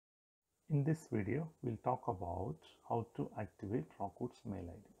In this video, we'll talk about how to activate Rockwoods mail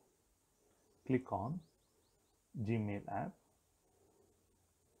ID. Click on Gmail app.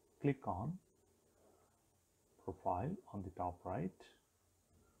 Click on Profile on the top right.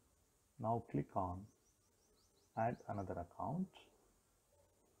 Now click on Add another account.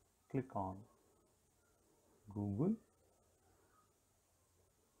 Click on Google.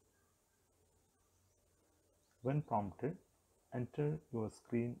 When prompted, enter your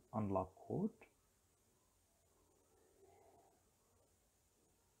screen unlock code.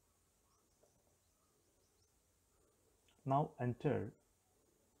 Now enter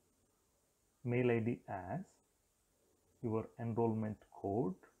mail ID as your enrollment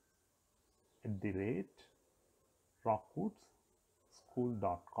code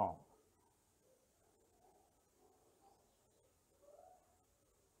 @rockwoodschool.com.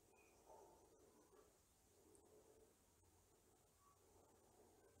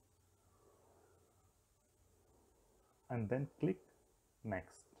 And then click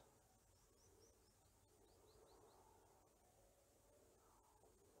Next.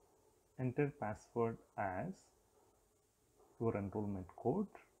 Enter password as your enrollment code.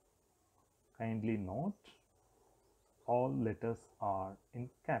 Kindly note, all letters are in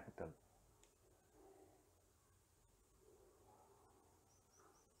capital.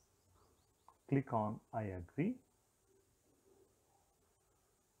 Click on I agree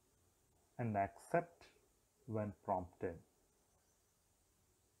and accept when prompted.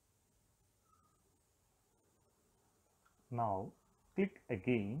 Now click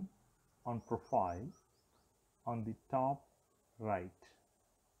again on Profile on the top right.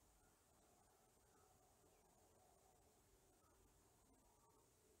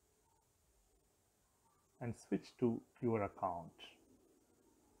 And switch to your account.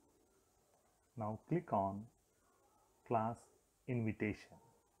 Now click on Class Invitation.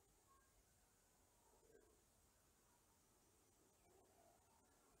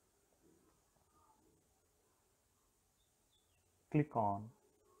 Click on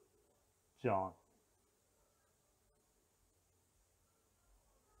Join.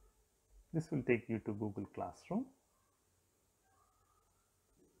 This will take you to Google Classroom.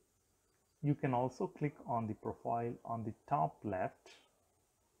 You can also click on the profile on the top left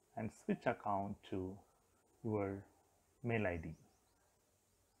and switch account to your mail ID.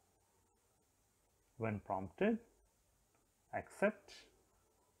 When prompted, accept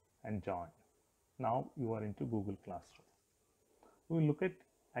and join. Now you are into Google Classroom. We will look at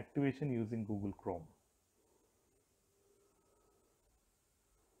activation using Google Chrome.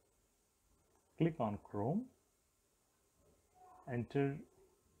 Click on Chrome. Enter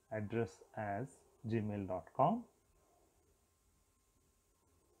address as gmail.com.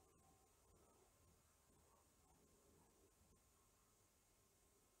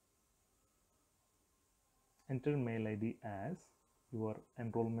 Enter mail ID as your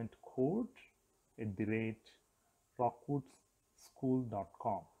enrollment code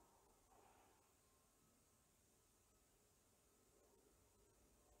 @rockwoodschool.com.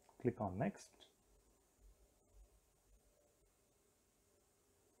 Click on Next.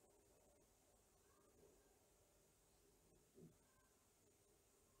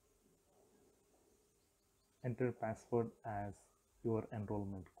 Enter password as your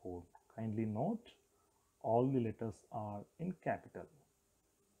enrollment code. Kindly note, all the letters are in capital.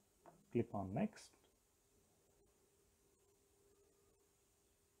 Click on Next.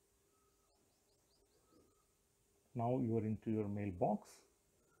 Now you are into your mailbox.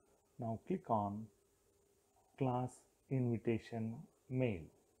 Now click on Class Invitation Mail.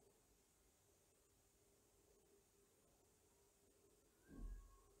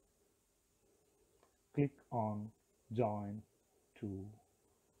 Click on Join to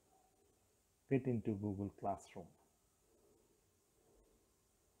get into Google Classroom.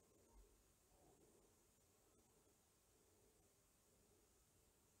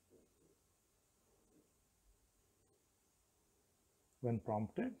 When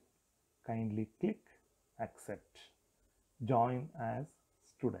prompted, kindly click Accept. Join as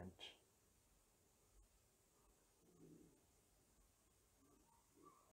student.